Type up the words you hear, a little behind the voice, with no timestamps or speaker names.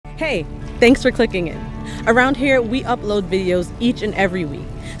Hey, thanks for clicking in. Around here, we upload videos each and every week,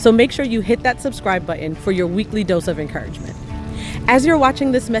 so make sure you hit that subscribe button for your weekly dose of encouragement. As you're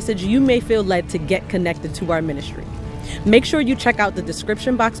watching this message, you may feel led to get connected to our ministry. Make sure you check out the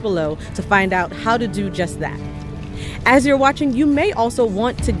description box below to find out how to do just that. As you're watching, you may also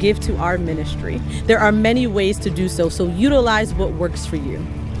want to give to our ministry. There are many ways to do so, so utilize what works for you.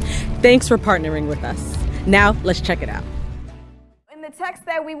 Thanks for partnering with us. Now, let's check it out. In the text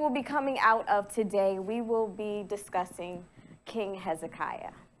that we will be coming out of today, we will be discussing King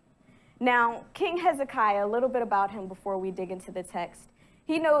Hezekiah. Now, King Hezekiah, a little bit about him before we dig into the text.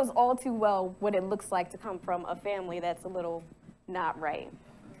 He knows all too well what it looks like to come from a family that's a little not right.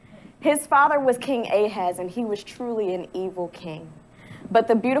 His father was King Ahaz, and he was truly an evil king. But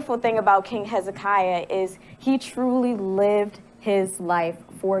the beautiful thing about King Hezekiah is he truly lived his life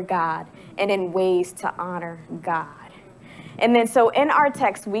for God and in ways to honor God. And then so in our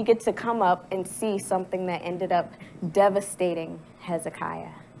text, we get to come up and see something that ended up devastating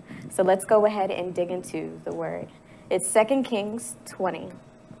Hezekiah. So let's go ahead and dig into the word. It's 2 Kings 20.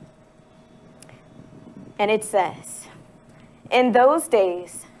 And it says, "In those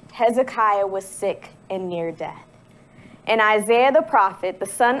days, Hezekiah was sick and near death. And Isaiah the prophet, the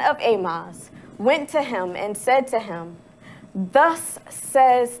son of Amoz, went to him and said to him, 'Thus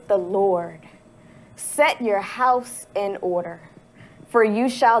says the Lord, set your house in order, for you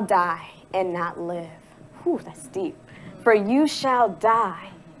shall die and not live.'" Whew, that's deep. "For you shall die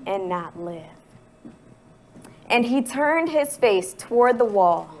and not live." And he turned his face toward the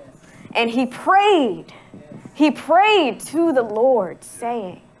wall, and he prayed. He prayed to the Lord,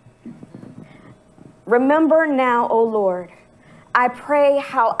 saying, "Remember now, O Lord, I pray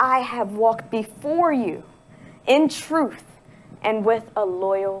how I have walked before you in truth and with a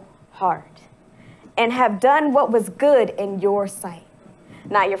loyal heart, and have done what was good in your sight."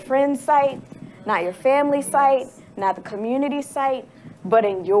 Not your friend's sight, not your family's sight, not the community's sight, but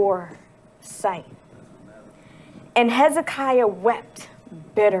in your sight. And Hezekiah wept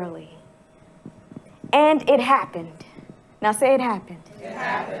bitterly. And it happened. Now say it happened. It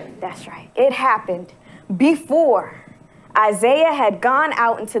happened. That's right. It happened before Isaiah had gone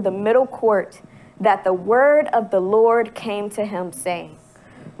out into the middle court that the word of the Lord came to him, saying,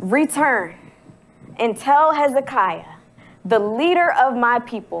 "Return and tell Hezekiah, the leader of my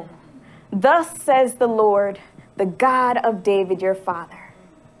people, thus says the Lord, the God of David your father,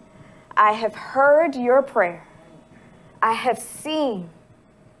 I have heard your prayer. I have seen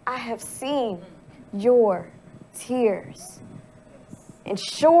your tears, and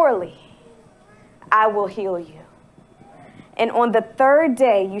surely I will heal you. And on the third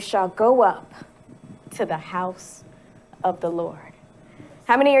day you shall go up to the house of the Lord."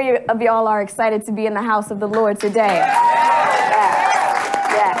 How many of y'all are excited to be in the house of the Lord today?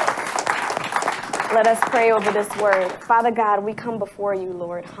 Yeah. Let us pray over this word. Father God, we come before you,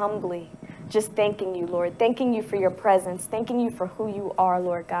 Lord, humbly, just thanking you, Lord, thanking you for your presence, thanking you for who you are,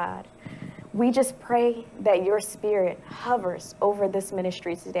 Lord God. We just pray that your spirit hovers over this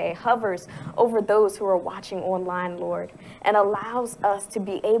ministry today, hovers over those who are watching online, Lord, and allows us to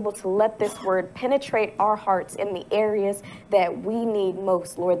be able to let this word penetrate our hearts in the areas that we need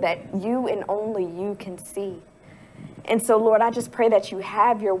most, Lord, that you and only you can see. And so, Lord, I just pray that you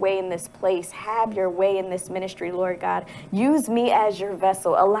have your way in this place, have your way in this ministry, Lord God. Use me as your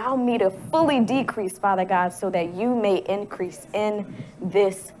vessel. Allow me to fully decrease, Father God, so that you may increase in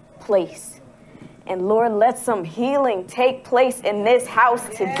this place. And Lord, let some healing take place in this house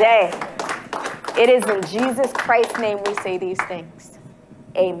today. It is in Jesus Christ's name we say these things.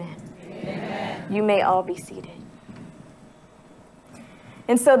 Amen. Amen. You may all be seated.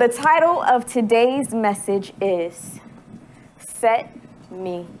 And so the title of today's message is Set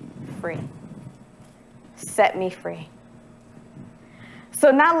Me Free. Set me free. So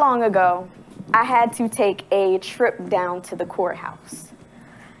not long ago, I had to take a trip down to the courthouse.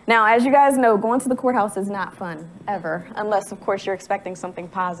 Now, as you guys know, going to the courthouse is not fun, ever, unless, of course, you're expecting something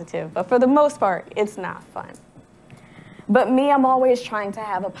positive. But for the most part, it's not fun. But me, I'm always trying to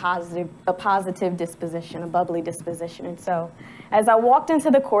have a positive disposition, a bubbly disposition. And so as I walked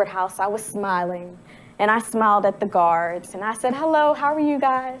into the courthouse, I was smiling, and I smiled at the guards, and I said, "Hello, how are you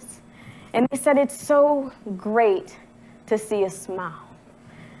guys?" And they said, "It's so great to see a smile."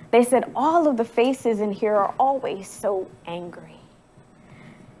 They said, "All of the faces in here are always so angry."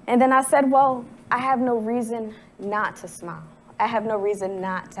 And then I said, "Well, I have no reason not to smile. I have no reason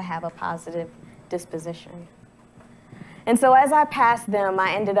not to have a positive disposition." And so as I passed them,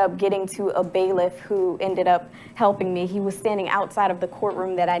 I ended up getting to a bailiff who ended up helping me. He was standing outside of the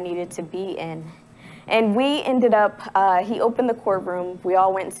courtroom that I needed to be in. And we ended up, he opened the courtroom. We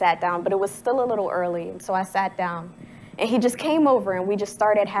all went and sat down, but it was still a little early. And so I sat down. And he just came over, and we just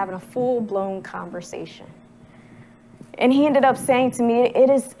started having a full-blown conversation. And he ended up saying to me, it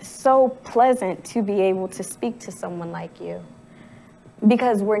is so pleasant to be able to speak to someone like you,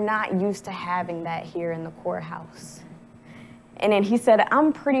 because we're not used to having that here in the courthouse. And then he said,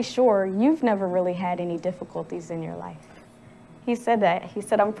 I'm pretty sure you've never really had any difficulties in your life. He said that. He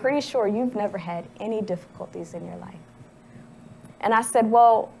said, I'm pretty sure you've never had any difficulties in your life. And I said,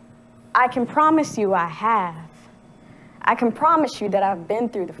 well, I can promise you I have. I can promise you that I've been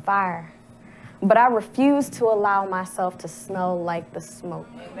through the fire, but I refuse to allow myself to smell like the smoke.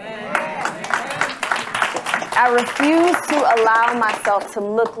 Amen. I refuse to allow myself to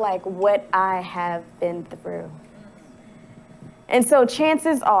look like what I have been through. And so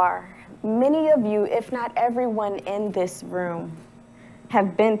chances are, many of you, if not everyone in this room,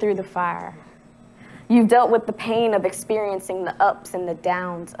 have been through the fire. You've dealt with the pain of experiencing the ups and the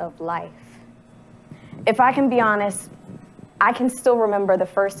downs of life. If I can be honest, I can still remember the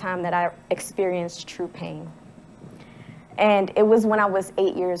first time that I experienced true pain. And it was when I was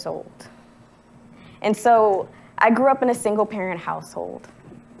 8 years old. And so I grew up in a single-parent household.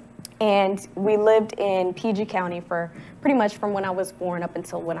 And we lived in PG County for pretty much from when I was born up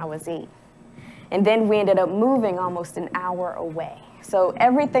until when I was 8. And then we ended up moving almost an hour away. So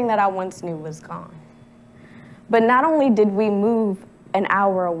everything that I once knew was gone. But not only did we move an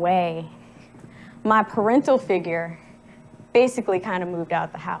hour away, my parental figure basically kind of moved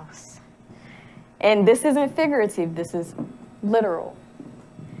out the house. And this isn't figurative, this is literal.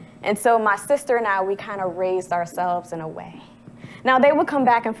 And so my sister and I, we kind of raised ourselves in a way. Now they would come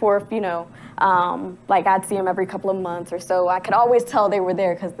back and forth, you know, like I'd see them every couple of months or so. I could always tell they were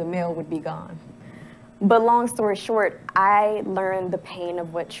there because the mail would be gone. But long story short, I learned the pain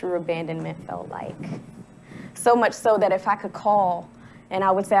of what true abandonment felt like. So much so that if I could call and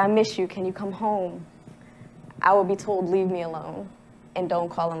I would say, I miss you, can you come home? I would be told, leave me alone and don't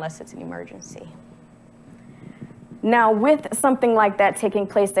call unless it's an emergency. Now, with something like that taking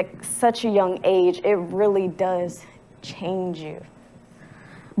place at such a young age, it really does change you.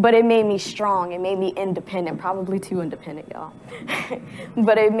 But it made me strong, it made me independent, probably too independent, y'all.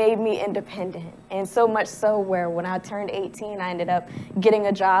 But it made me independent. And so much so where when I turned 18, I ended up getting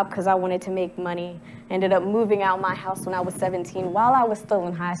a job because I wanted to make money. Ended up moving out my house when I was 17 while I was still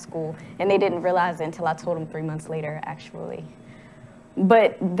in high school. And they didn't realize it until I told them 3 months later, actually.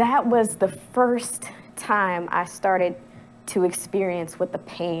 But that was the first time I started to experience what the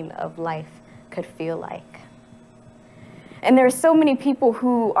pain of life could feel like. And there are so many people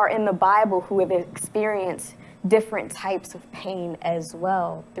who are in the Bible who have experienced different types of pain as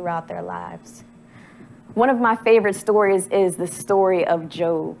well throughout their lives. One of my favorite stories is the story of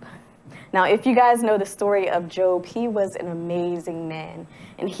Job. Now, if you guys know the story of Job, he was an amazing man,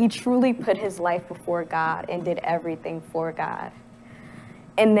 and he truly put his life before God and did everything for God.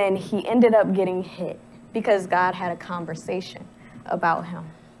 And then he ended up getting hit because God had a conversation about him.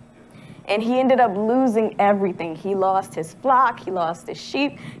 And he ended up losing everything. He lost his flock, he lost his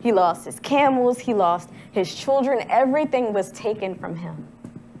sheep, he lost his camels, he lost his children. Everything was taken from him.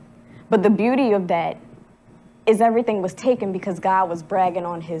 But the beauty of that is everything was taken because God was bragging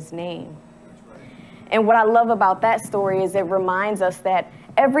on his name. And what I love about that story is it reminds us that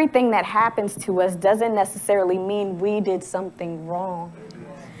everything that happens to us doesn't necessarily mean we did something wrong.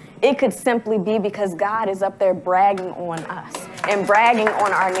 It could simply be because God is up there bragging on us and bragging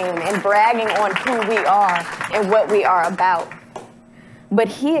on our name and bragging on who we are and what we are about. But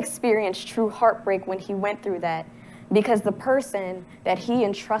he experienced true heartbreak when he went through that because the person that he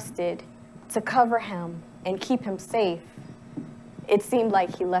entrusted to cover him and keep him safe, it seemed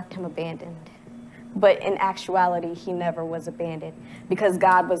like he left him abandoned. But in actuality, he never was abandoned because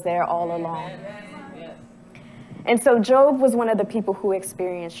God was there all along. And so Job was one of the people who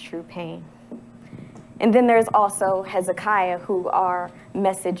experienced true pain. And then there's also Hezekiah, who our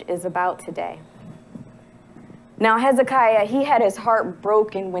message is about today. Now, Hezekiah, he had his heart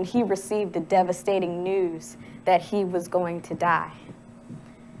broken when he received the devastating news that he was going to die.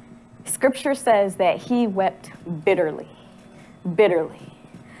 Scripture says that he wept bitterly, bitterly.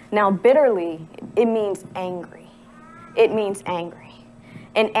 Now, bitterly, it means angry. It means angry.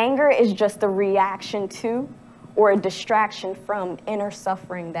 And anger is just a reaction to or a distraction from inner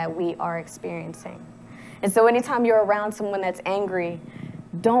suffering that we are experiencing. And so anytime you're around someone that's angry,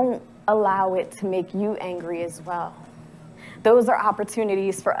 don't allow it to make you angry as well. Those are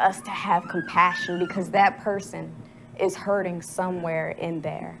opportunities for us to have compassion because that person is hurting somewhere in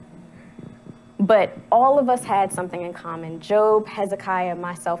there. But all of us had something in common. Job, Hezekiah,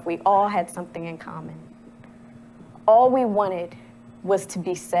 myself, we all had something in common. All we wanted was to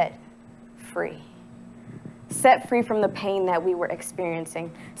be set free. Set free from the pain that we were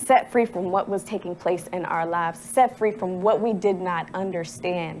experiencing. Set free from what was taking place in our lives. Set free from what we did not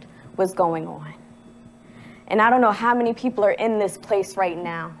understand was going on. And I don't know how many people are in this place right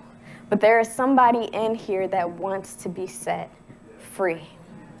now, but there is somebody in here that wants to be set free.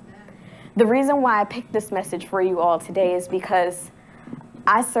 The reason why I picked this message for you all today is because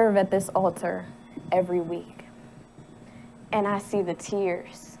I serve at this altar every week. And I see the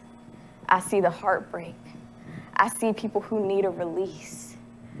tears. I see the heartbreak. I see people who need a release.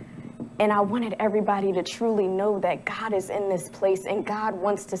 And I wanted everybody to truly know that God is in this place and God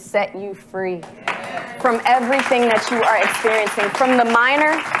wants to set you free from everything that you are experiencing, from the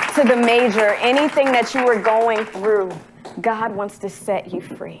minor to the major, anything that you are going through, God wants to set you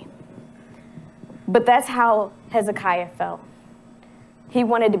free. But that's how Hezekiah felt. He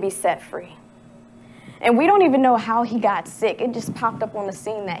wanted to be set free. And we don't even know how he got sick. It just popped up on the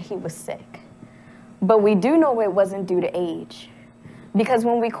scene that he was sick. But we do know it wasn't due to age. Because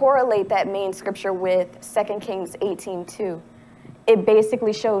when we correlate that main scripture with 2 Kings 18:2, it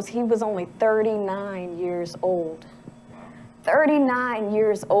basically shows he was only 39 years old. 39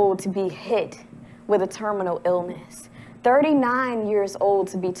 years old to be hit with a terminal illness. 39 years old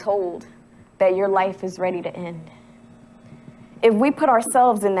to be told that your life is ready to end. If we put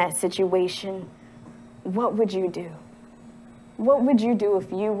ourselves in that situation, what would you do? What would you do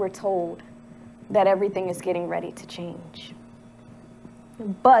if you were told that everything is getting ready to change?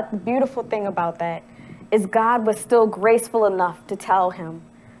 But the beautiful thing about that is God was still graceful enough to tell him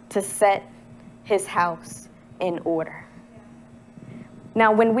to set his house in order.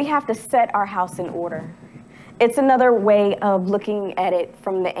 Now, when we have to set our house in order, it's another way of looking at it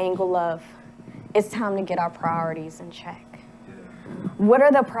from the angle of it's time to get our priorities in check. What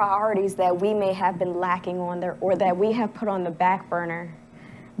are the priorities that we may have been lacking on there or that we have put on the back burner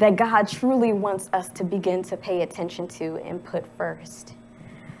that God truly wants us to begin to pay attention to and put first?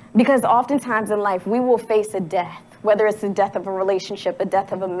 Because oftentimes in life, we will face a death, whether it's the death of a relationship, a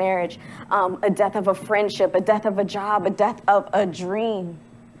death of a marriage, a death of a friendship, a death of a job, a death of a dream.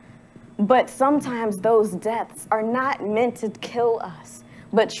 But sometimes those deaths are not meant to kill us,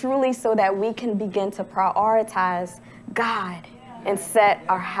 but truly so that we can begin to prioritize God and set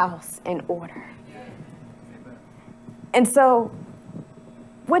our house in order. And so,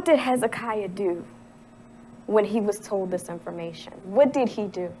 what did Hezekiah do when he was told this information? What did he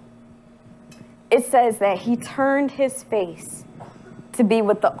do? It says that he turned his face to be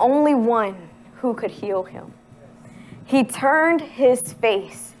with the only one who could heal him. He turned his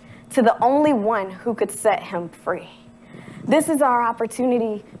face to the only one who could set him free. This is our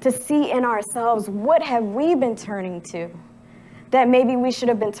opportunity to see in ourselves, what have we been turning to that maybe we should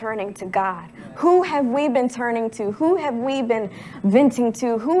have been turning to God? Who have we been turning to? Who have we been venting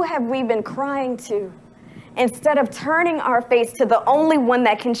to? Who have we been crying to? Instead of turning our face to the only one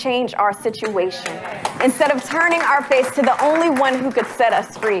that can change our situation, instead of turning our face to the only one who could set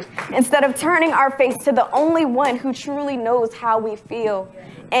us free, instead of turning our face to the only one who truly knows how we feel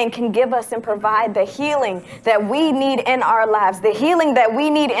and can give us and provide the healing that we need in our lives, the healing that we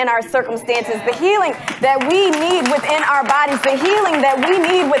need in our circumstances, the healing that we need within our bodies, the healing that we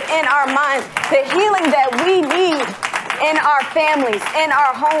need within our minds, the healing that we need in our families, in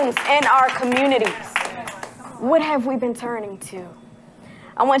our homes, in our communities. What have we been turning to?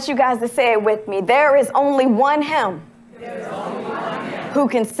 I want you guys to say it with me. There is only one him who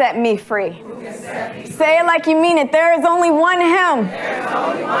can set me free. Say it like you mean it. There is only one him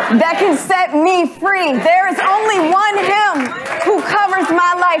that can set me free. There is only one him who covers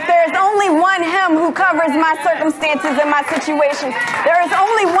my life. There is only one him who covers my circumstances and my situations. There is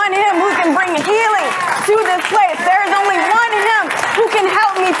only one him who can bring healing to this place. There is only one him who can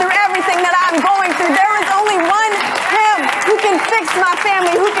help me through everything that I'm going through. There is only one him who can fix my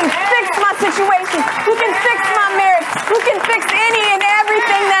family, who can fix my situation, who can fix my marriage, who can fix any and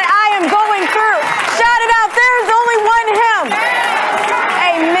everything that I am going through. Shout it out. There is only one him.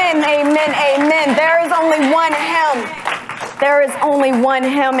 Amen, amen, amen. There is only one him. There is only one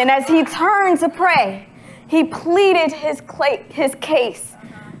him. And as he turned to pray, he pleaded his case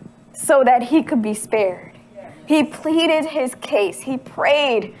so that he could be spared. He pleaded his case. He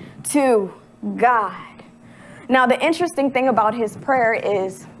prayed to God. Now, the interesting thing about his prayer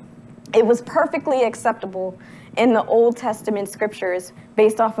is it was perfectly acceptable in the Old Testament scriptures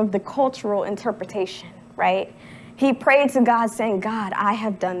based off of the cultural interpretation, right? He prayed to God saying, God, I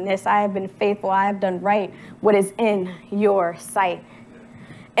have done this. I have been faithful. I have done right what is in your sight.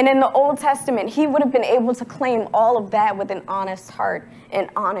 And in the Old Testament, he would have been able to claim all of that with an honest heart, an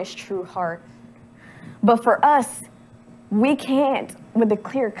honest, true heart. But for us, we can't, with a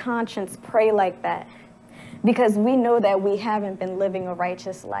clear conscience, pray like that because we know that we haven't been living a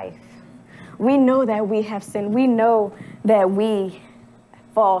righteous life. We know that we have sinned. We know that we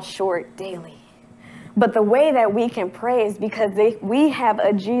fall short daily. But the way that we can pray is because we have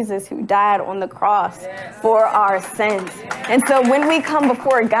a Jesus who died on the cross for our sins. And so when we come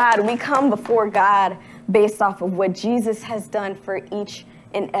before God, we come before God based off of what Jesus has done for each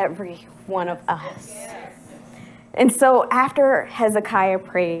and every one of us. And so after Hezekiah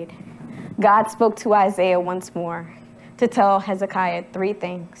prayed, God spoke to Isaiah once more to tell Hezekiah 3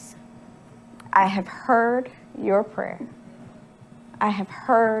 things. I have heard your prayer. I have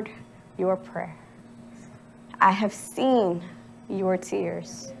heard your prayer. I have seen your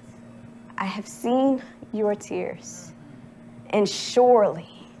tears. I have seen your tears. And surely,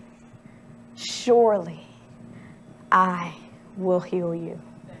 surely, I will heal you.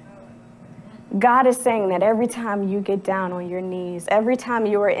 God is saying that every time you get down on your knees, every time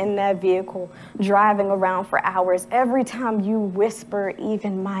you are in that vehicle driving around for hours, every time you whisper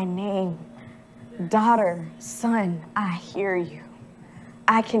even my name, daughter, son, I hear you.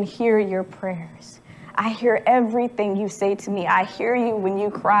 I can hear your prayers. I hear everything you say to me. I hear you when you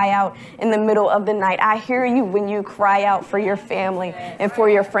cry out in the middle of the night. I hear you when you cry out for your family and for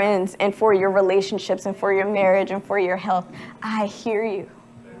your friends and for your relationships and for your marriage and for your health. I hear you.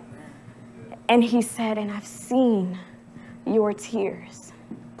 And he said, and I've seen your tears.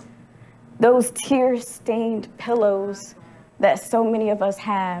 Those tear-stained pillows that so many of us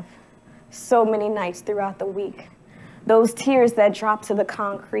have so many nights throughout the week. Those tears that drop to the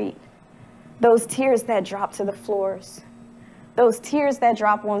concrete. Those tears that drop to the floors. Those tears that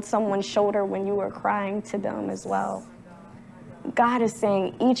drop on someone's shoulder when you are crying to them as well. God is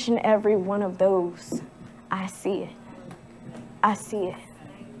saying each and every one of those, I see it. I see it.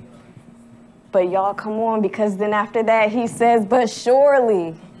 But y'all come on, because then after that he says, but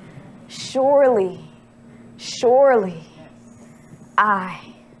surely, surely, surely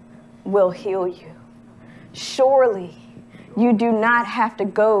I will heal you. Surely you do not have to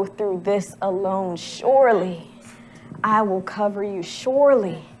go through this alone. Surely I will cover you.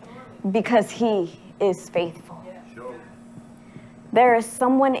 Surely, because he is faithful. There is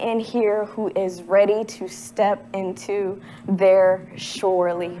someone in here who is ready to step into their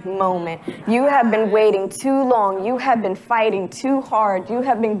surely moment. You have been waiting too long. You have been fighting too hard. You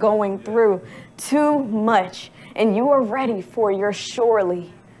have been going through too much. And you are ready for your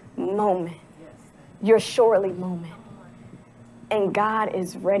surely moment. Your surely moment. And God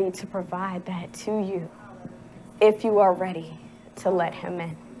is ready to provide that to you if you are ready to let him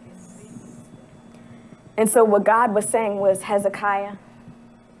in. And so what God was saying was, Hezekiah,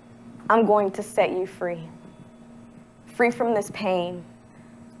 I'm going to set you free. Free from this pain.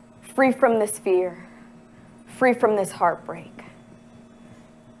 Free from this fear. Free from this heartbreak.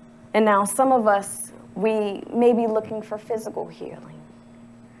 And now some of us, we may be looking for physical healing.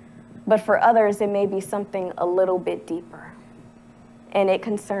 But for others, it may be something a little bit deeper. And it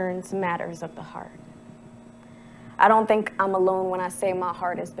concerns matters of the heart. I don't think I'm alone when I say my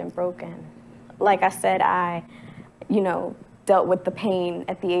heart has been broken. Like I said, I, dealt with the pain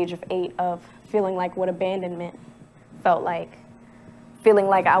at the age of 8 of feeling like what abandonment felt like. Feeling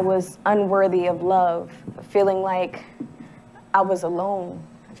like I was unworthy of love. Feeling like I was alone.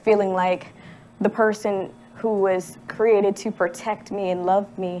 Feeling like the person who was created to protect me and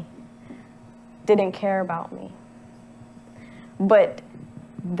love me didn't care about me. But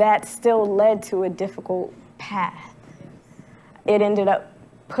that still led to a difficult path. It ended up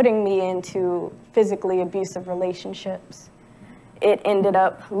putting me into physically abusive relationships. It ended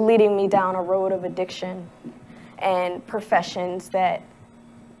up leading me down a road of addiction and professions that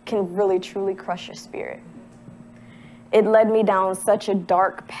can really, truly crush your spirit. It led me down such a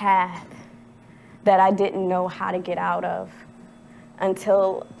dark path that I didn't know how to get out of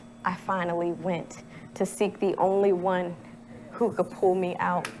until I finally went to seek the only one who could pull me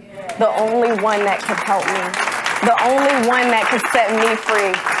out, the only one that could help me. The only one that could set me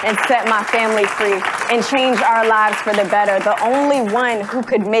free and set my family free and change our lives for the better. The only one who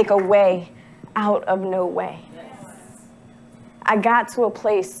could make a way out of no way. I got to a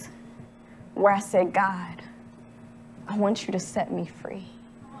place where I said, God, I want you to set me free.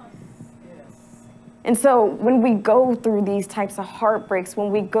 And so when we go through these types of heartbreaks, when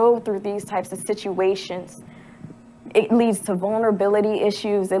we go through these types of situations, it leads to vulnerability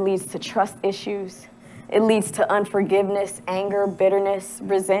issues. It leads to trust issues. It leads to unforgiveness, anger, bitterness,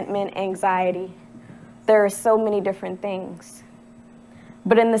 resentment, anxiety. There are so many different things.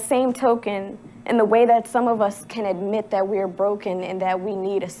 But in the same token, in the way that some of us can admit that we are broken and that we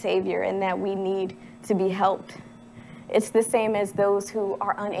need a Savior and that we need to be helped, it's the same as those who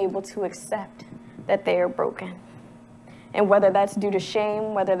are unable to accept that they are broken. And whether that's due to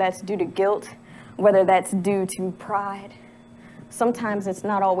shame, whether that's due to guilt, whether that's due to pride, sometimes it's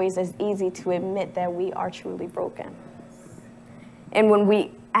not always as easy to admit that we are truly broken. And when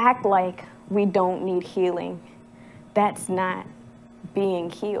we act like we don't need healing, that's not being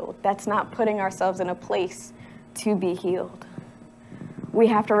healed. That's not putting ourselves in a place to be healed. We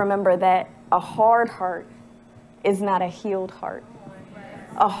have to remember that a hard heart is not a healed heart.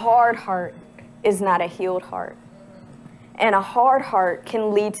 A hard heart is not a healed heart. And a hard heart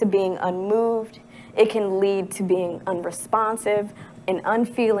can lead to being unmoved. It can lead to being unresponsive and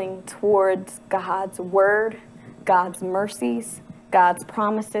unfeeling towards God's word, God's mercies, God's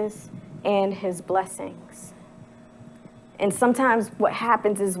promises, and his blessings. And sometimes what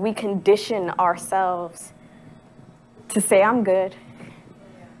happens is we condition ourselves to say, I'm good,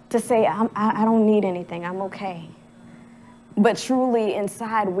 to say, I don't need anything, I'm okay. But truly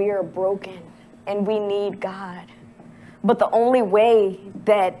inside we are broken and we need God. But the only way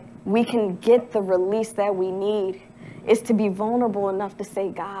that we can get the release that we need is to be vulnerable enough to say,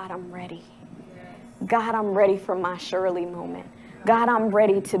 God, I'm ready. God, I'm ready for my Shirley moment. God, I'm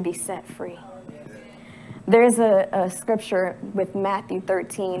ready to be set free. There's a scripture with Matthew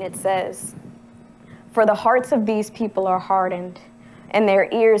 13. It says, for the hearts of these people are hardened, and their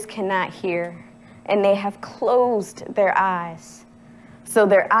ears cannot hear, and they have closed their eyes. So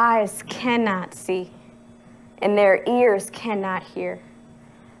their eyes cannot see, and their ears cannot hear,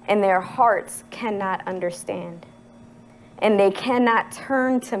 and their hearts cannot understand. And they cannot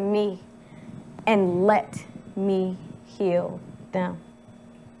turn to me and let me heal them.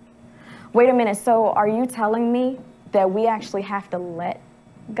 Wait a minute, so are you telling me that we actually have to let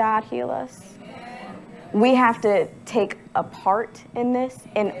God heal us? We have to take a part in this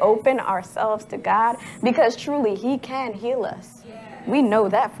and open ourselves to God, because truly he can heal us. We know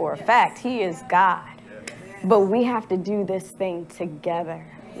that for a fact. He is God. But we have to do this thing together.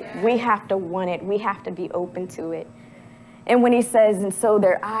 We have to want it. We have to be open to it. And when he says, and so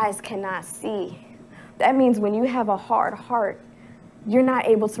their eyes cannot see, that means when you have a hard heart, you're not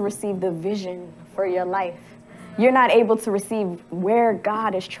able to receive the vision for your life. You're not able to receive where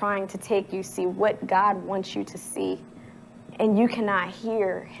God is trying to take you, see what God wants you to see. And you cannot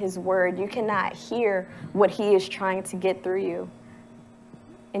hear his word. You cannot hear what he is trying to get through you.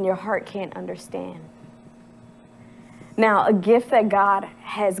 And your heart can't understand. Now, a gift that God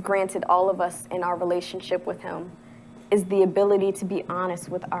has granted all of us in our relationship with him is the ability to be honest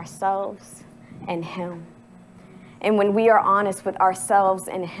with ourselves and him. And when we are honest with ourselves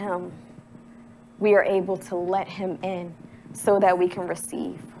and him, we are able to let him in so that we can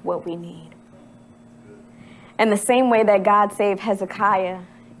receive what we need. And the same way that God saved Hezekiah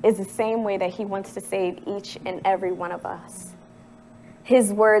is the same way that he wants to save each and every one of us.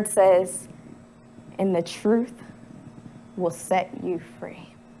 His word says, and the truth will set you free.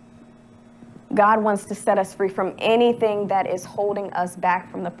 God wants to set us free from anything that is holding us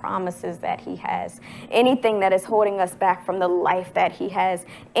back from the promises that he has, anything that is holding us back from the life that he has,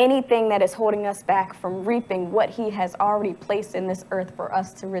 anything that is holding us back from reaping what he has already placed in this earth for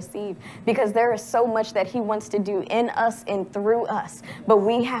us to receive. Because there is so much that he wants to do in us and through us, but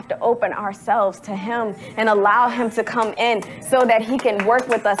we have to open ourselves to him and allow him to come in so that he can work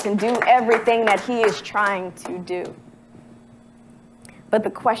with us and do everything that he is trying to do. But the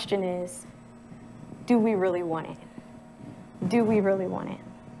question is, do we really want it? Do we really want it?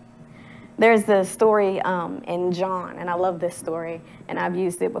 There's the story in John, and I love this story, and I've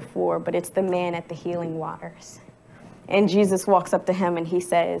used it before, but it's the man at the healing waters. And Jesus walks up to him and he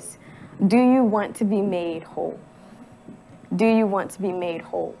says, do you want to be made whole? Do you want to be made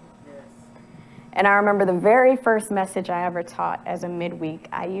whole? Yes. And I remember the very first message I ever taught as a midweek,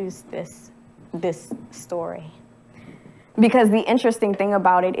 I used this story. Because the interesting thing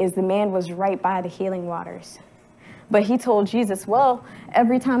about it is the man was right by the healing waters. But he told Jesus, well,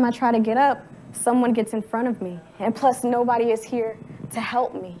 every time I try to get up, someone gets in front of me. And plus, nobody is here to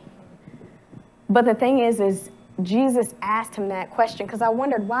help me. But the thing is Jesus asked him that question, because I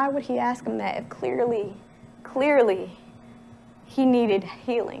wondered, why would he ask him that if clearly he needed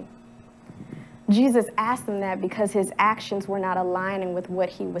healing? Jesus asked him that because his actions were not aligning with what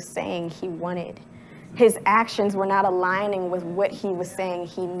he was saying he wanted. His actions were not aligning with what he was saying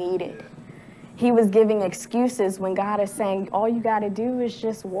he needed. He was giving excuses when God is saying, all you got to do is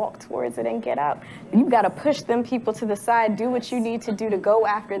just walk towards it and get up. You've got to push them people to the side. Do what you need to do to go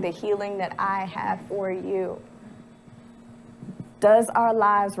after the healing that I have for you. Does our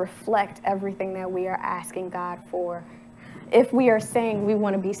lives reflect everything that we are asking God for? If we are saying we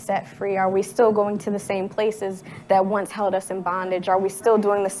want to be set free, are we still going to the same places that once held us in bondage? Are we still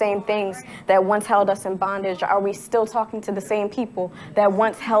doing the same things that once held us in bondage? Are we still talking to the same people that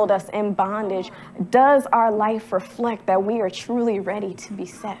once held us in bondage? Does our life reflect that we are truly ready to be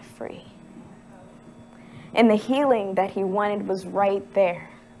set free? And the healing that he wanted was right there,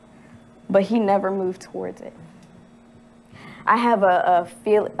 but he never moved towards it. I have a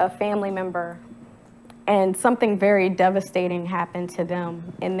family member, and something very devastating happened to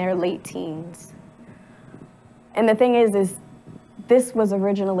them in their late teens. And the thing is this was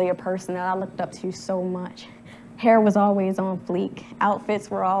originally a person that I looked up to so much. Hair was always on fleek. Outfits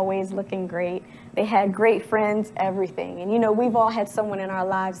were always looking great. They had great friends, everything. And you know, we've all had someone in our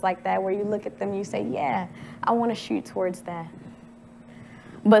lives like that where you look at them, you say, yeah, I want to shoot towards that.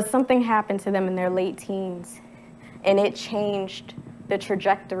 But something happened to them in their late teens, and it changed the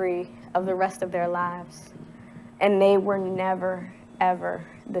trajectory of the rest of their lives. And they were never, ever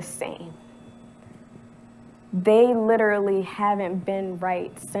the same. They literally haven't been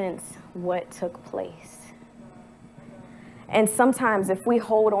right since what took place. And sometimes if we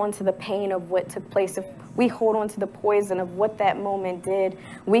hold on to the pain of what took place, if we hold on to the poison of what that moment did,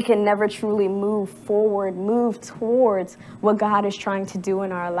 we can never truly move forward, move towards what God is trying to do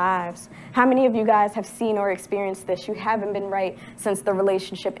in our lives. How many of you guys have seen or experienced this? You haven't been right since the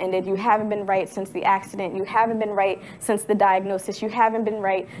relationship ended. You haven't been right since the accident. You haven't been right since the diagnosis. You haven't been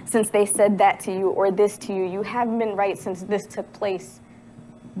right since they said that to you or this to you. You haven't been right since this took place.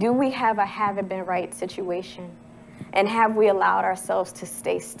 Do we have a haven't been right situation? And have we allowed ourselves to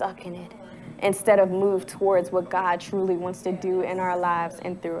stay stuck in it instead of move towards what God truly wants to do in our lives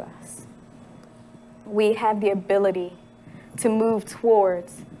and through us? We have the ability to move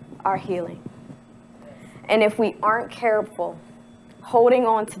towards our healing. And if we aren't careful, holding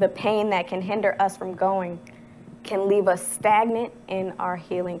on to the pain that can hinder us from going can leave us stagnant in our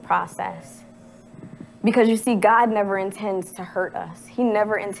healing process. Because you see, God never intends to hurt us. He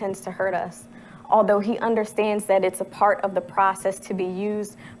never intends to hurt us. Although he understands that it's a part of the process to be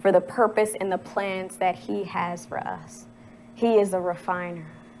used for the purpose and the plans that he has for us. He is a refiner.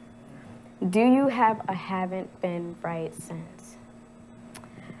 Do you have a haven't been right since?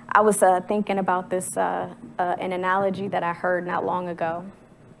 I was thinking about this, an analogy that I heard not long ago.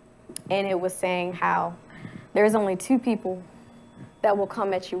 And it was saying how there's only two people that will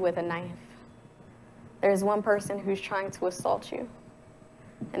come at you with a knife. There's one person who's trying to assault you.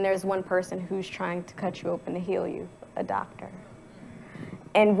 And there's one person who's trying to cut you open to heal you, a doctor.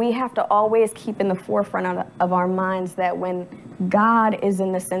 And we have to always keep in the forefront of our minds that when God is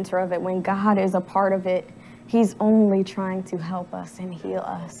in the center of it, when God is a part of it, he's only trying to help us and heal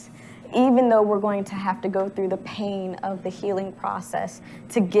us. Even though we're going to have to go through the pain of the healing process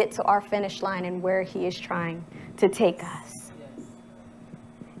to get to our finish line and where he is trying to take us.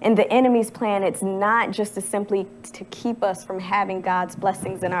 And the enemy's plan, it's not just simply to keep us from having God's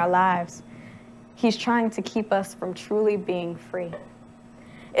blessings in our lives. He's trying to keep us from truly being free.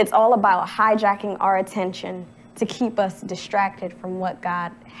 It's all about hijacking our attention to keep us distracted from what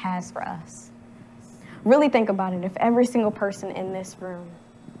God has for us. Really think about it. If every single person in this room,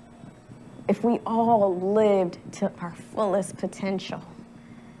 if we all lived to our fullest potential,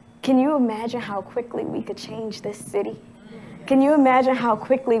 can you imagine how quickly we could change this city? Can you imagine how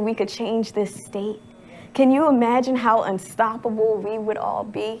quickly we could change this state? Can you imagine how unstoppable we would all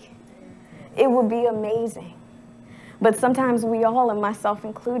be? It would be amazing. But sometimes we all, and myself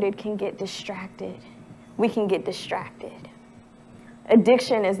included, can get distracted. We can get distracted.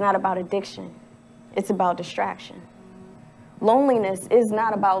 Addiction is not about addiction. It's about distraction. Loneliness is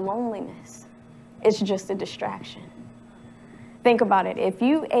not about loneliness. It's just a distraction. Think about it. If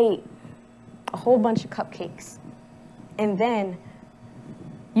you ate a whole bunch of cupcakes, and then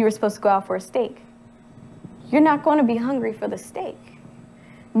you were supposed to go out for a steak, you're not going to be hungry for the steak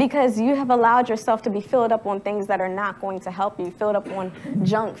because you have allowed yourself to be filled up on things that are not going to help you, filled up on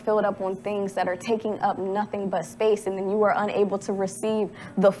junk, filled up on things that are taking up nothing but space, and then you are unable to receive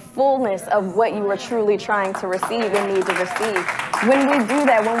the fullness of what you are truly trying to receive and need to receive. When we do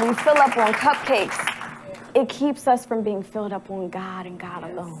that, when we fill up on cupcakes, it keeps us from being filled up on God and God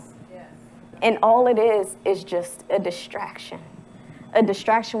alone. And all it is just a distraction. A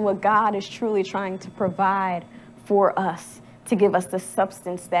distraction what God is truly trying to provide for us to give us the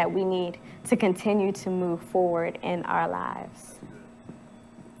substance that we need to continue to move forward in our lives.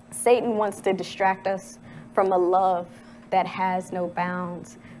 Satan wants to distract us from a love that has no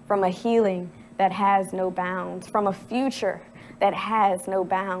bounds, from a healing that has no bounds, from a future that has no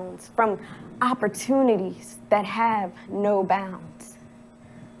bounds, from opportunities that have no bounds.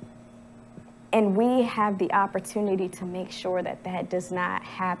 And we have the opportunity to make sure that that does not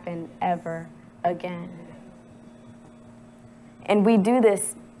happen ever again. And we do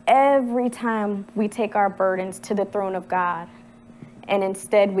this every time we take our burdens to the throne of God, and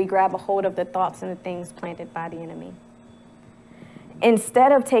instead we grab a hold of the thoughts and the things planted by the enemy.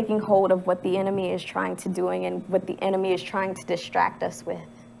 Instead of taking hold of what the enemy is trying to do and what the enemy is trying to distract us with,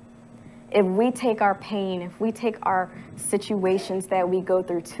 if we take our pain, if we take our situations that we go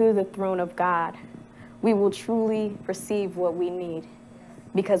through to the throne of God, we will truly receive what we need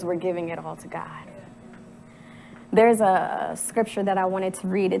because we're giving it all to God. There's a scripture that I wanted to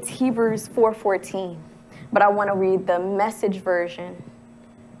read. It's Hebrews 4:14, but I want to read the Message version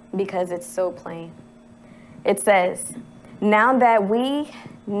because it's so plain. It says, "Now that we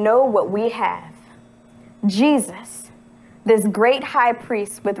know what we have, Jesus, this great high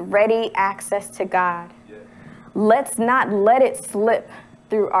priest with ready access to God, let's not let it slip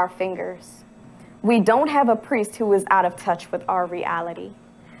through our fingers. We don't have a priest who is out of touch with our reality.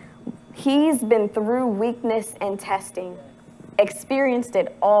 He's been through weakness and testing, experienced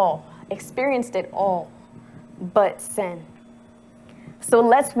it all, but sin. So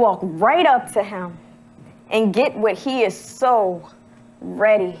let's walk right up to him and get what he is so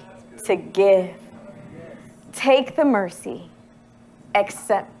ready to give. Take the mercy,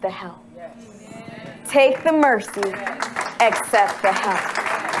 accept the help. Take the mercy, accept the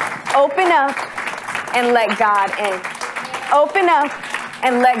help. Open up and let God in. Open up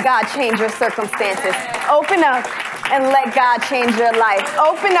and let God change your circumstances. Open up and let God change your life.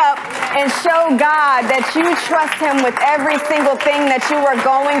 Open up and show God that you trust him with every single thing that you are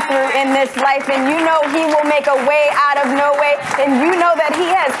going through in this life. And you know he will make a way out of no way. And you know that he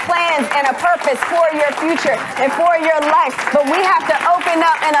has plans and a purpose for your future and for your life. But we have to open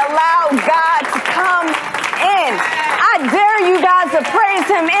up and allow God to come in. I dare you guys to praise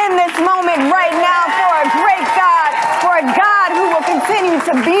him in this moment right now for a great God, for a God who will continue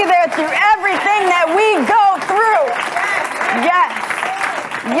to be there through everything that we go through. Yes.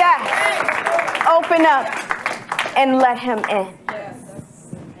 Yes. Open up and let him in.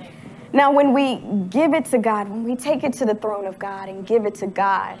 Now, when we give it to God, when we take it to the throne of God and give it to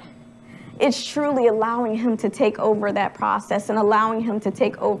God, it's truly allowing him to take over that process and allowing him to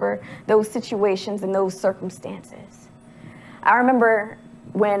take over those situations and those circumstances. I remember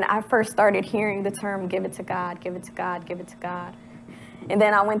when I first started hearing the term, give it to God, give it to God, give it to God. And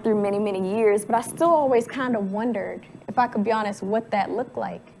then I went through many, many years, but I still always kind of wondered, if I could be honest, what that looked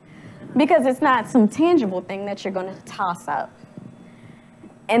like. Because it's not some tangible thing that you're going to toss up.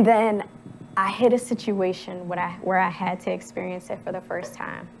 And then I hit a situation where I had to experience it for the first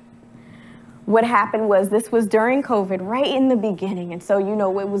time. What happened was, this was during COVID, right in the beginning. And so, you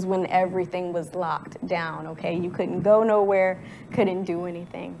know, it was when everything was locked down, okay? You couldn't go nowhere, couldn't do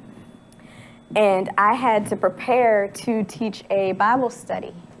anything. And I had to prepare to teach a Bible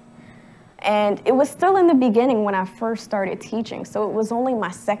study. And it was still in the beginning when I first started teaching. So it was only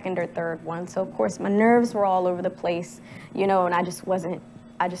my second or third one. So of course my nerves were all over the place, you know, and I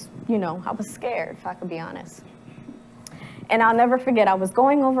was scared, if I could be honest. And I'll never forget, I was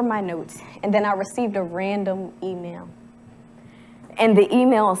going over my notes and then I received a random email. And the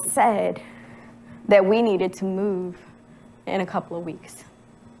email said that we needed to move in a couple of weeks.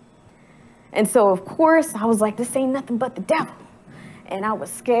 And so of course I was like, this ain't nothing but the devil. And I was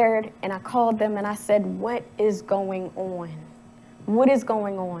scared, and I called them and I said, what is going on? What is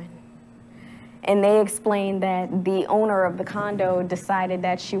going on? And they explained that the owner of the condo decided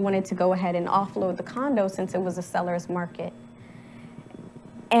that she wanted to go ahead and offload the condo since it was a seller's market.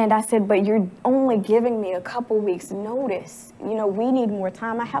 And I said, but you're only giving me a couple weeks notice. You know, we need more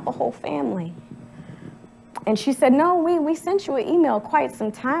time. I have a whole family. And she said, no, we sent you an email quite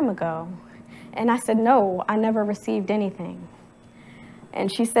some time ago. And I said, no, I never received anything. And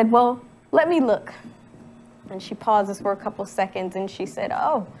she said, well, let me look. And she pauses for a couple seconds and she said,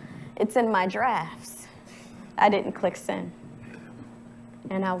 oh, it's in my drafts. I didn't click send.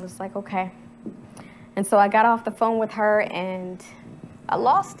 And I was like, okay. And so I got off the phone with her and I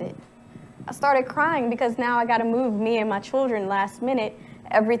lost it. I started crying because now I got to move me and my children last minute.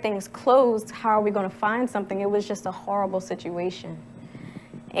 Everything's closed. How are we going to find something? It was just a horrible situation.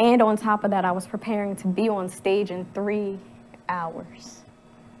 And on top of that, I was preparing to be on stage in 3 hours.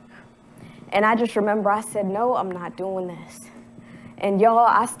 And I just remember I said, no, I'm not doing this. And y'all,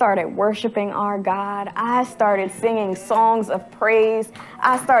 I started worshiping our God. I started singing songs of praise.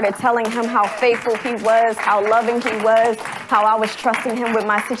 I started telling him how faithful he was, how loving he was, how I was trusting him with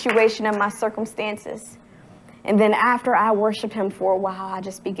my situation and my circumstances. And then after I worshiped him for a while, I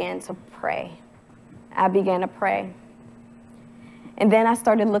just began to pray. I began to pray. And then I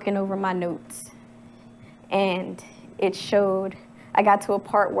started looking over my notes. And it showed, I got to a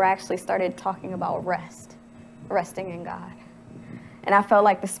part where I actually started talking about resting in God. And I felt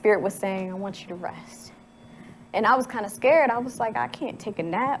like the Spirit was saying, I want you to rest. And I was kind of scared. I was like, I can't take a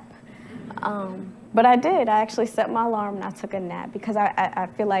nap. But I did. I actually set my alarm and I took a nap because I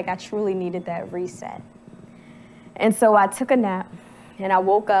feel like I truly needed that reset. And so I took a nap and I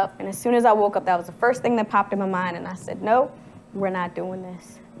woke up. And as soon as I woke up, that was the first thing that popped in my mind. And I said, no, we're not doing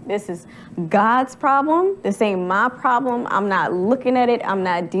this. This is God's problem. This ain't my problem. I'm not looking at it. I'm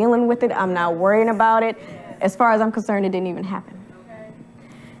not dealing with it. I'm not worrying about it. As far as I'm concerned, it didn't even happen.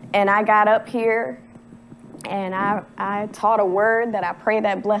 And I got up here and I taught a word that I pray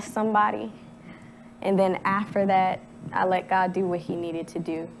that blessed somebody. And then after that, I let God do what he needed to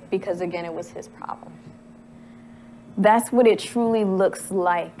do because, again, it was his problem. That's what it truly looks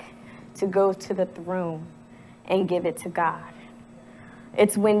like to go to the throne and give it to God.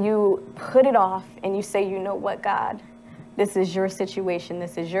 It's when you put it off and you say, you know what, God, this is your situation.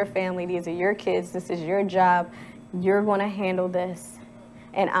 This is your family. These are your kids. This is your job. You're going to handle this.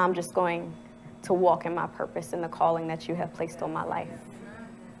 And I'm just going to walk in my purpose and the calling that you have placed on my life.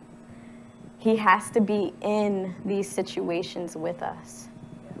 He has to be in these situations with us.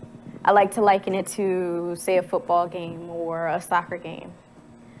 I like to liken it to, say, a football game or a soccer game.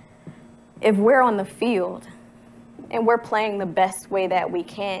 If we're on the field and we're playing the best way that we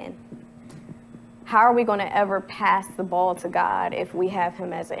can, how are we going to ever pass the ball to God if we have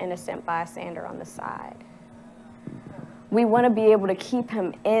him as an innocent bystander on the side? We want to be able to keep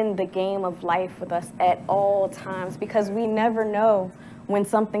him in the game of life with us at all times because we never know when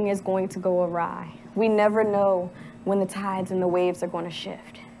something is going to go awry. We never know when the tides and the waves are going to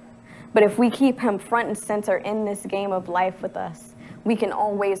shift. But if we keep him front and center in this game of life with us, we can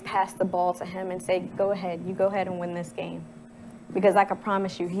always pass the ball to him and say, go ahead, you go ahead and win this game. Because I can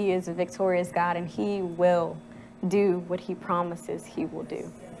promise you, he is a victorious God and he will do what he promises he will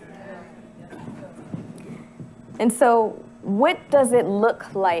do. And so what does it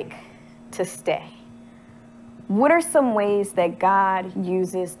look like to stay? What are some ways that God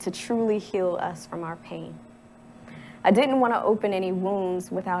uses to truly heal us from our pain? I didn't want to open any wounds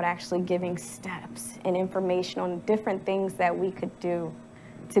without actually giving steps and information on different things that we could do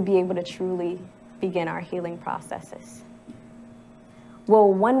to be able to truly begin our healing processes.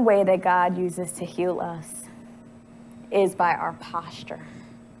 Well, one way that God uses to heal us is by our posture.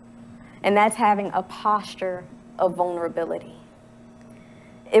 And that's having a posture of vulnerability.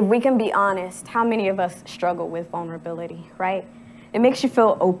 If we can be honest, how many of us struggle with vulnerability, right? It makes you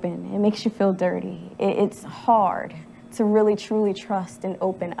feel open. It makes you feel dirty. It's hard to really, truly trust and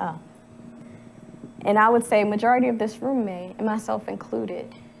open up. And I would say majority of this room may, and myself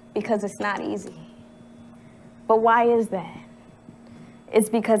included, because it's not easy. But why is that? It's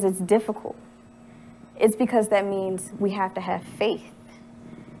because it's difficult. It's because that means we have to have faith.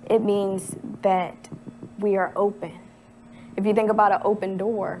 It means that we are open. If you think about an open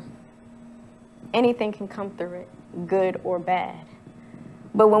door, anything can come through it, good or bad.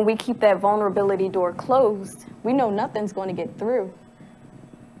 But when we keep that vulnerability door closed, we know nothing's going to get through,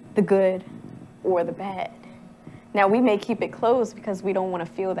 the good or the bad. Now, we may keep it closed because we don't want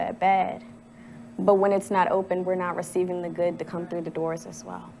to feel that bad. But when it's not open, we're not receiving the good to come through the doors as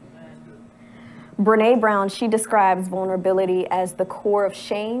well. Brené Brown, she describes vulnerability as the core of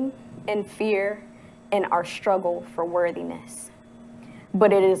shame and fear in our struggle for worthiness.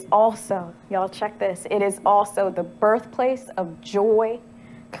 But it is also, y'all check this, it is also the birthplace of joy,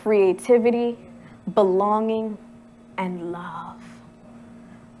 creativity, belonging, and love.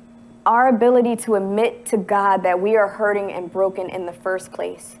 Our ability to admit to God that we are hurting and broken in the first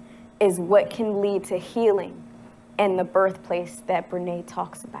place is what can lead to healing and the birthplace that Brené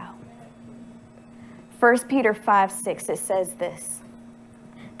talks about. 1 Peter 5:6, it says this,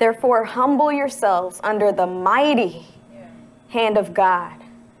 therefore humble yourselves under the mighty hand of God,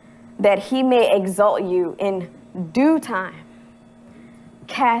 that he may exalt you in due time,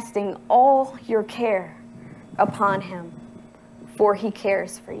 casting all your care upon him, for he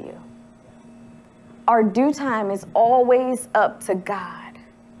cares for you. Our due time is always up to God,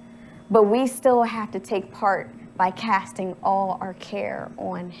 but we still have to take part by casting all our care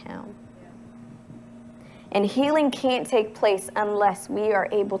on him. And healing can't take place unless we are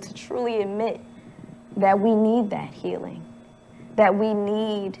able to truly admit that we need that healing, that we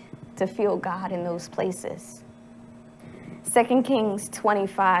need to feel God in those places. 2 Kings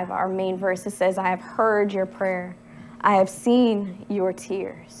 25, our main verse, it says, I have heard your prayer. I have seen your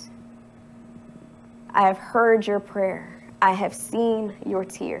tears. I have heard your prayer. I have seen your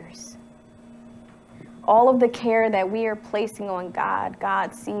tears. All of the care that we are placing on God,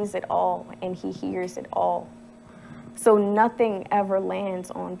 God sees it all and he hears it all. So nothing ever lands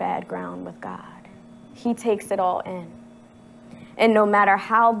on bad ground with God. He takes it all in. And no matter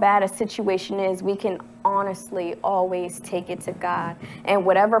how bad a situation is, we can honestly always take it to God. And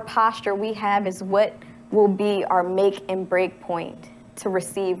whatever posture we have is what will be our make and break point to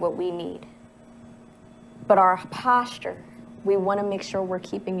receive what we need. But our posture, we want to make sure we're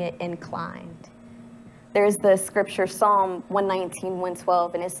keeping it inclined. There's the scripture, Psalm 119,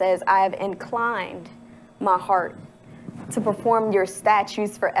 112, and it says, I have inclined my heart to perform your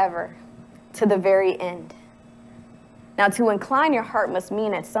statutes forever, to the very end. Now, to incline your heart must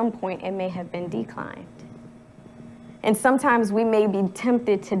mean at some point it may have been declined. And sometimes we may be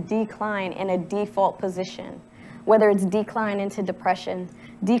tempted to decline in a default position, whether it's decline into depression,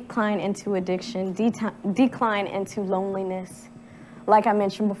 decline into addiction, decline into loneliness. Like I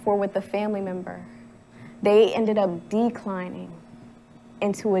mentioned before with the family member, they ended up declining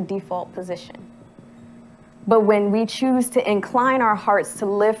into a default position. But when we choose to incline our hearts to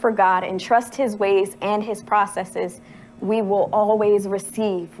live for God and trust his ways and his processes, we will always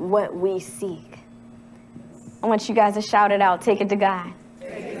receive what we seek. I want you guys to shout it out. Take it to God.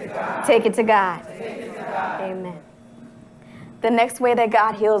 Take it to God. Take it to God. Take it to God. Amen. The next way that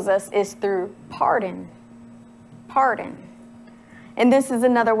God heals us is through pardon. Pardon. And this is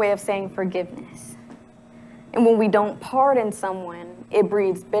another way of saying forgiveness. And when we don't pardon someone, it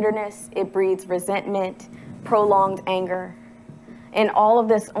breeds bitterness, it breeds resentment, prolonged anger. And all of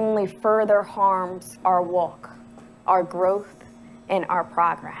this only further harms our walk, our growth, and our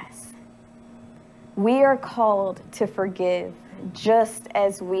progress. We are called to forgive just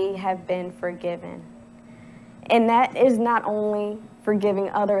as we have been forgiven. And that is not only forgiving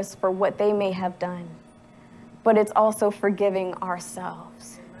others for what they may have done, but it's also forgiving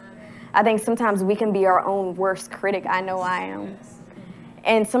ourselves. I think sometimes we can be our own worst critic. I know I am.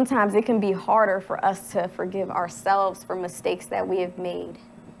 And sometimes it can be harder for us to forgive ourselves for mistakes that we have made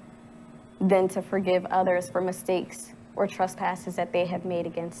than to forgive others for mistakes or trespasses that they have made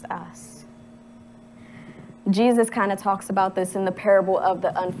against us. Jesus kind of talks about this in the parable of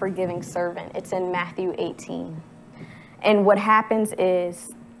the unforgiving servant. It's in Matthew 18. And what happens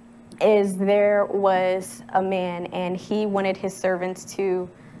is there was a man and he wanted his servants to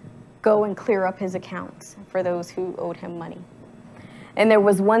go and clear up his accounts for those who owed him money. And there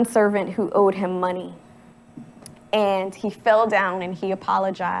was one servant who owed him money. And he fell down and he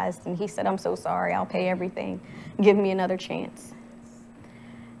apologized and he said, I'm so sorry, I'll pay everything. Give me another chance.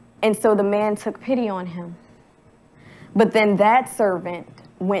 And so the man took pity on him. But then that servant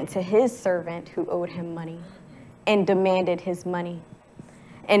went to his servant who owed him money and demanded his money.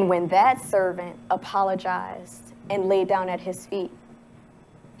 And when that servant apologized and laid down at his feet,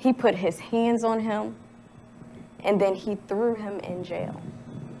 he put his hands on him and then he threw him in jail.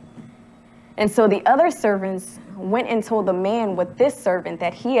 And so the other servants went and told the man what this servant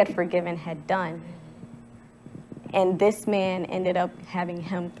that he had forgiven had done. And this man ended up having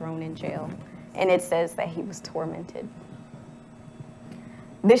him thrown in jail. And it says that he was tormented.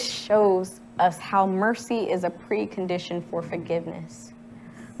 This shows us how mercy is a precondition for forgiveness.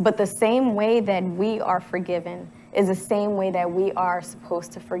 But the same way that we are forgiven is the same way that we are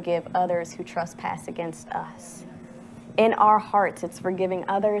supposed to forgive others who trespass against us. In our hearts, it's forgiving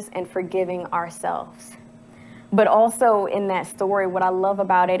others and forgiving ourselves. But also in that story, what I love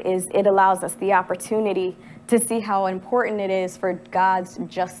about it is it allows us the opportunity to see how important it is for God's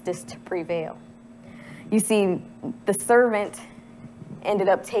justice to prevail. You see, the servant ended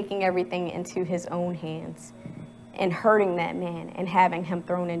up taking everything into his own hands and hurting that man and having him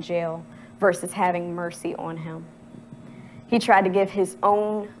thrown in jail versus having mercy on him. He tried to give his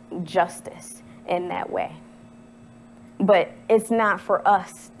own justice in that way. But it's not for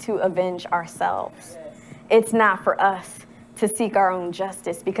us to avenge ourselves. It's not for us to seek our own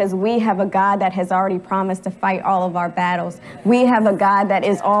justice because we have a God that has already promised to fight all of our battles. We have a God that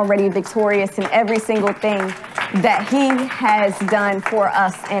is already victorious in every single thing that he has done for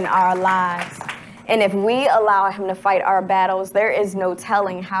us in our lives. And if we allow him to fight our battles, there is no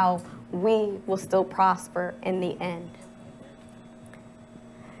telling how we will still prosper in the end.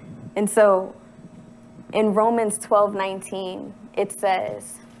 And so in Romans 12:19, it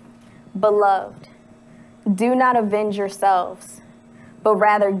says, Beloved, do not avenge yourselves, but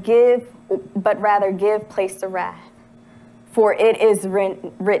rather give place to wrath. For it is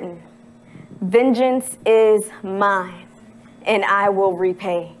written, Vengeance is mine, and I will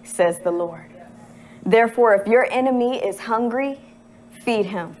repay, says the Lord. Therefore, if your enemy is hungry, feed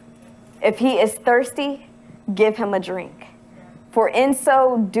him. If he is thirsty, give him a drink. For in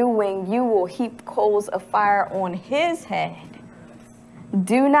so doing, you will heap coals of fire on his head.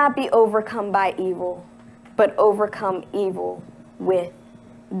 Do not be overcome by evil, but overcome evil with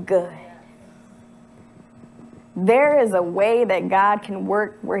good. There is a way that God can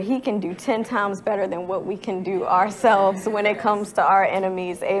work where he can do 10 times better than what we can do ourselves when it comes to our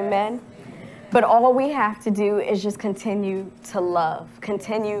enemies. Amen. But all we have to do is just continue to love,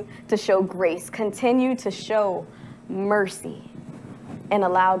 continue to show grace, continue to show mercy, and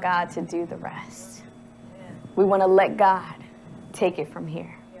allow God to do the rest. We want to let God take it from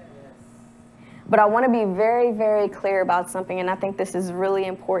here. But I want to be very, very clear about something, and I think this is really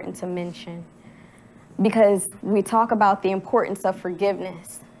important to mention, because we talk about the importance of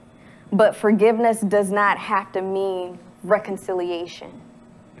forgiveness, but forgiveness does not have to mean reconciliation.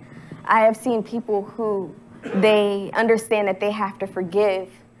 I have seen people who they understand that they have to forgive,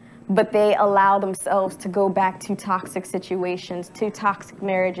 but they allow themselves to go back to toxic situations, to toxic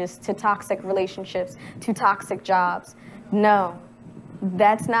marriages, to toxic relationships, to toxic jobs. No,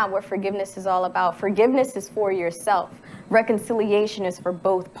 that's not what forgiveness is all about. Forgiveness is for yourself. Reconciliation is for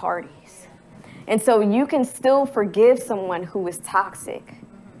both parties. And so you can still forgive someone who is toxic.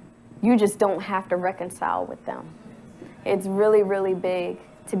 You just don't have to reconcile with them. It's really, really big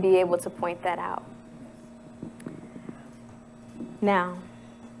to be able to point that out. Now,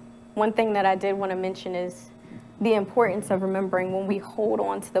 one thing that I did want to mention is the importance of remembering when we hold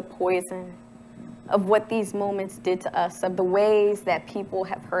on to the poison of what these moments did to us, of the ways that people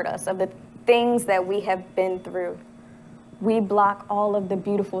have hurt us, of the things that we have been through. We block all of the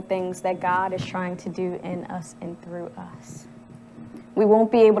beautiful things that God is trying to do in us and through us. We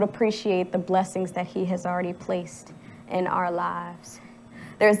won't be able to appreciate the blessings that he has already placed in our lives.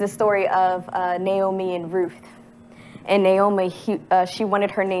 There's the story of Naomi and Ruth. And Naomi, she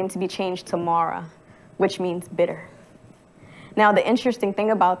wanted her name to be changed to Mara, which means bitter. Now, the interesting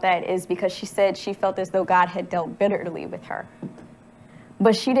thing about that is because she said she felt as though God had dealt bitterly with her.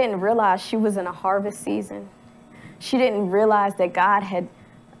 But she didn't realize she was in a harvest season. She didn't realize that God had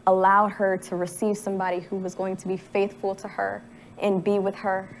allowed her to receive somebody who was going to be faithful to her and be with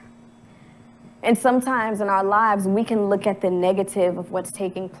her. And sometimes in our lives, we can look at the negative of what's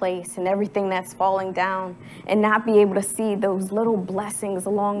taking place and everything that's falling down and not be able to see those little blessings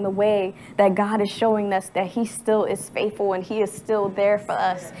along the way that God is showing us that he still is faithful and he is still there for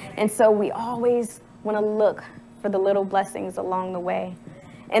us. And so we always want to look for the little blessings along the way.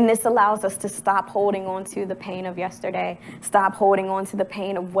 And this allows us to stop holding on to the pain of yesterday, stop holding on to the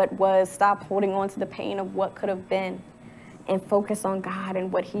pain of what was, stop holding on to the pain of what could have been, and focus on God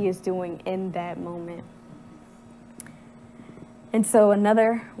and what he is doing in that moment. And so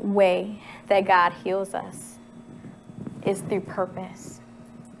another way that God heals us is through purpose.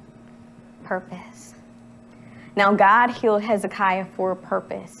 Purpose. Now, God healed Hezekiah for a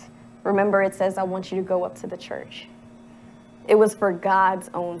purpose. Remember, it says, I want you to go up to the church. It was for God's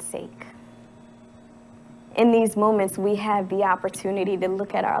own sake. In these moments, we have the opportunity to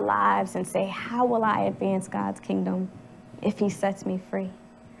look at our lives and say, how will I advance God's kingdom if he sets me free?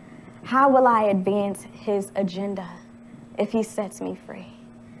 How will I advance his agenda if he sets me free?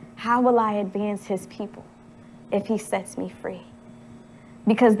 How will I advance his people if he sets me free?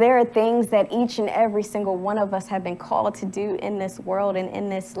 Because there are things that each and every single one of us have been called to do in this world and in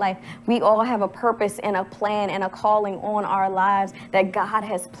this life. We all have a purpose and a plan and a calling on our lives that God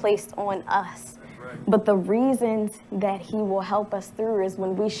has placed on us. But the reasons that he will help us through is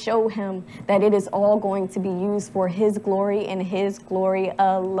when we show him that it is all going to be used for his glory and his glory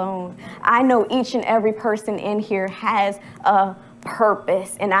alone. I know each and every person in here has a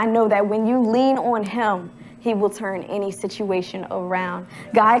purpose, and I know that when you lean on him, he will turn any situation around.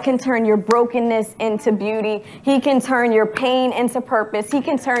 God can turn your brokenness into beauty. He can turn your pain into purpose. He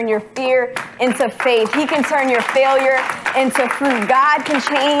can turn your fear into faith. He can turn your failure into fruit. God can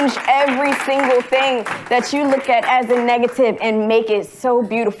change every single thing that you look at as a negative and make it so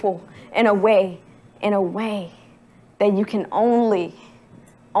beautiful in a way that you can only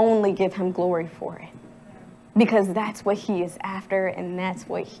give him glory for it. Because that's what he is after and that's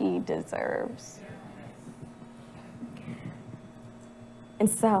what he deserves. And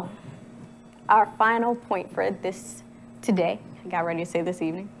so, our final point for this today, I got ready to say this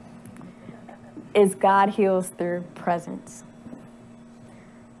evening, is God heals through presence.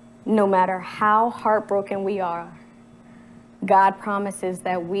 No matter how heartbroken we are, God promises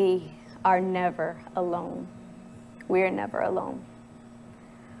that we are never alone. We are never alone.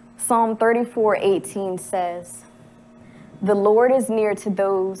 Psalm 34:18 says, "The Lord is near to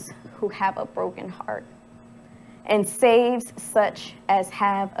those who have a broken heart and saves such as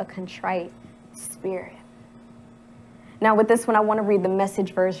have a contrite spirit. Now with this one, I want to read the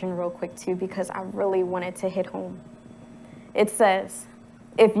Message version real quick too, because I really wanted to hit home. It says,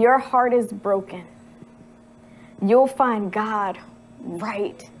 if your heart is broken, you'll find God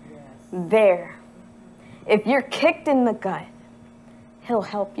right there. If you're kicked in the gut, he'll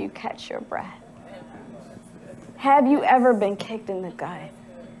help you catch your breath. Have you ever been kicked in the gut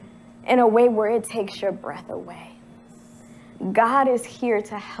in a way where it takes your breath away? God is here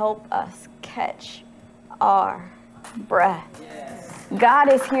to help us catch our breath.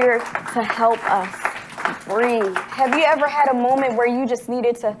 God is here to help us breathe. Have you ever had a moment where you just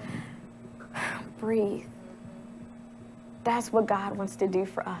needed to breathe? That's what God wants to do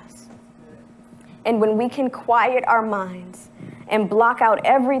for us. And when we can quiet our minds and block out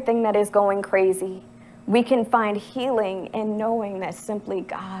everything that is going crazy, we can find healing in knowing that simply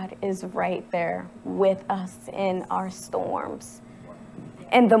God is right there with us in our storms.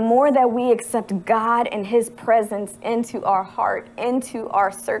 And the more that we accept God and his presence into our heart, into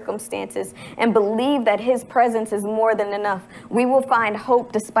our circumstances, and believe that his presence is more than enough, we will find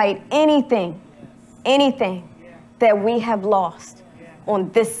hope despite anything that we have lost on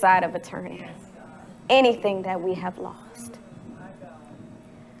this side of eternity. Anything that we have lost.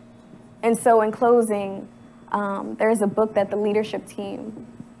 And so in closing, there's a book that the leadership team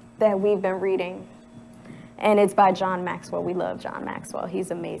that we've been reading, and it's by John Maxwell. We love John Maxwell. He's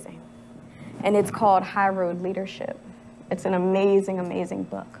amazing. And it's called High Road Leadership. It's an amazing, amazing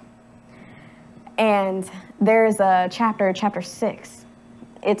book. And there's a chapter 6.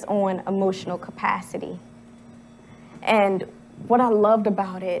 It's on emotional capacity. And what I loved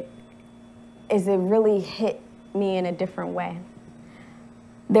about it is it really hit me in a different way.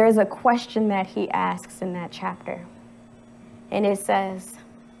 There's a question that he asks in that chapter. And it says,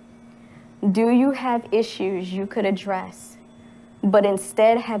 do you have issues you could address, but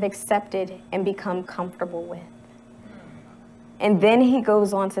instead have accepted and become comfortable with? And then he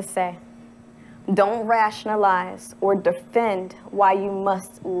goes on to say, don't rationalize or defend why you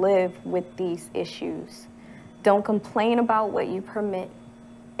must live with these issues. Don't complain about what you permit.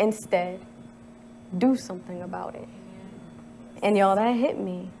 Instead, do something about it. And y'all, that hit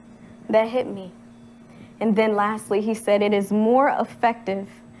me. That hit me. And then lastly, he said, it is more effective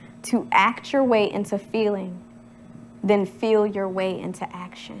to act your way into feeling than feel your way into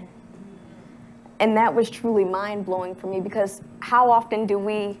action. And that was truly mind-blowing for me, because how often do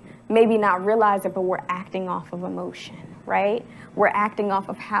we maybe not realize it, but we're acting off of emotion, right? We're acting off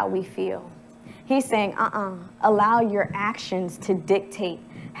of how we feel. He's saying, allow your actions to dictate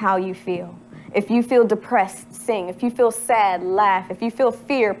how you feel. If you feel depressed, sing. If you feel sad, laugh. If you feel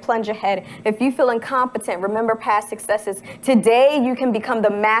fear, plunge ahead. If you feel incompetent, remember past successes. Today, you can become the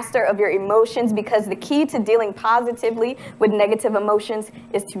master of your emotions, because the key to dealing positively with negative emotions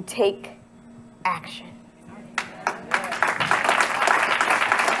is to take action.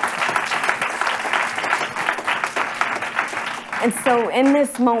 And so in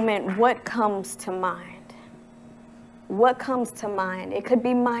this moment, what comes to mind? What comes to mind? It could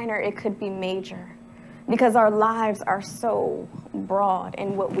be minor, it could be major, because our lives are so broad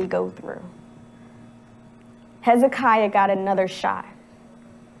in what we go through. Hezekiah got another shot.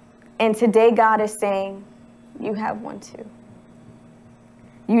 And today God is saying, you have one too.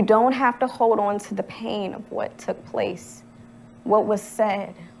 You don't have to hold on to the pain of what took place, what was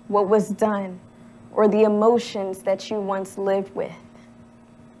said, what was done, or the emotions that you once lived with.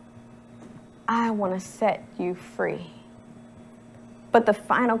 I want to set you free. But the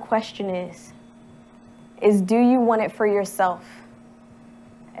final question is do you want it for yourself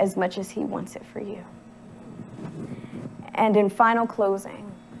as much as he wants it for you? And in final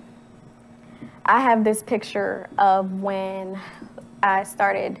closing, I have this picture of when I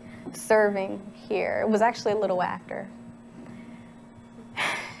started serving here. It was actually a little after.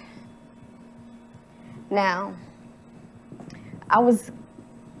 Now, I was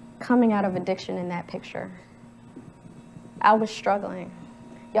coming out of addiction in that picture. I was struggling.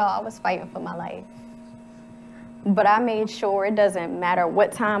 Y'all, I was fighting for my life. But I made sure it doesn't matter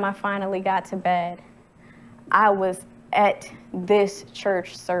what time I finally got to bed, I was at this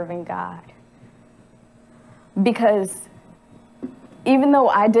church serving God. Because even though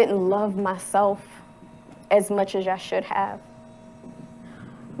I didn't love myself as much as I should have,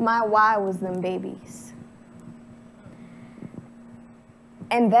 my why was them babies.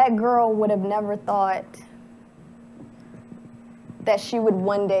 And that girl would have never thought that she would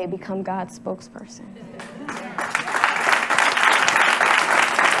one day become God's spokesperson.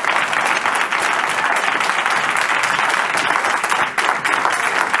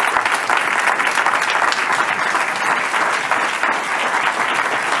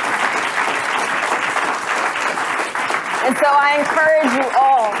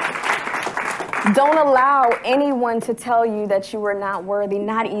 Don't allow anyone to tell you that you are not worthy,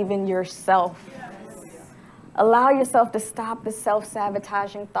 not even yourself. Allow yourself to stop the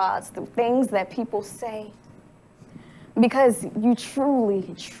self-sabotaging thoughts, the things that people say. Because you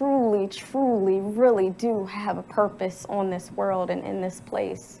truly, truly, truly, really do have a purpose on this world and in this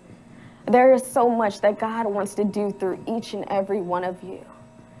place. There is so much that God wants to do through each and every one of you.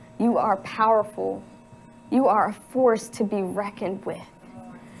 You are powerful. You are a force to be reckoned with.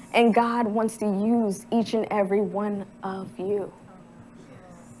 And God wants to use each and every one of you.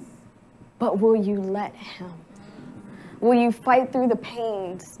 But will you let him? Will you fight through the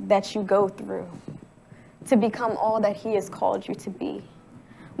pains that you go through to become all that he has called you to be?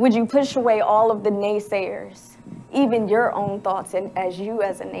 Would you push away all of the naysayers, even your own thoughts, and as you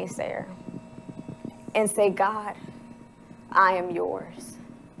as a naysayer, and say, God, I am yours.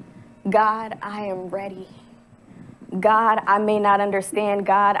 God, I am ready. God, I may not understand.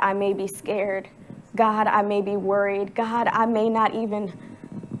 God, I may be scared. God, I may be worried. God, I may not even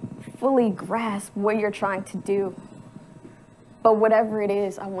fully grasp what you're trying to do. But whatever it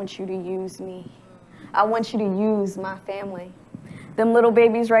is, I want you to use me. I want you to use my family. Them little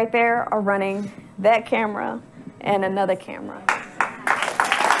babies right there are running that camera and another camera.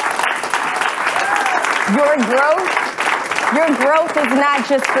 Your growth is not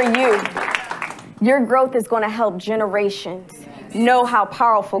just for you. Your growth is going to help generations know how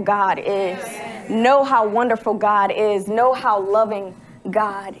powerful God is, know how wonderful God is, know how loving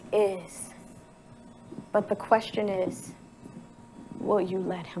God is. But the question is, will you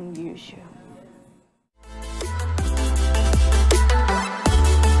let him use you?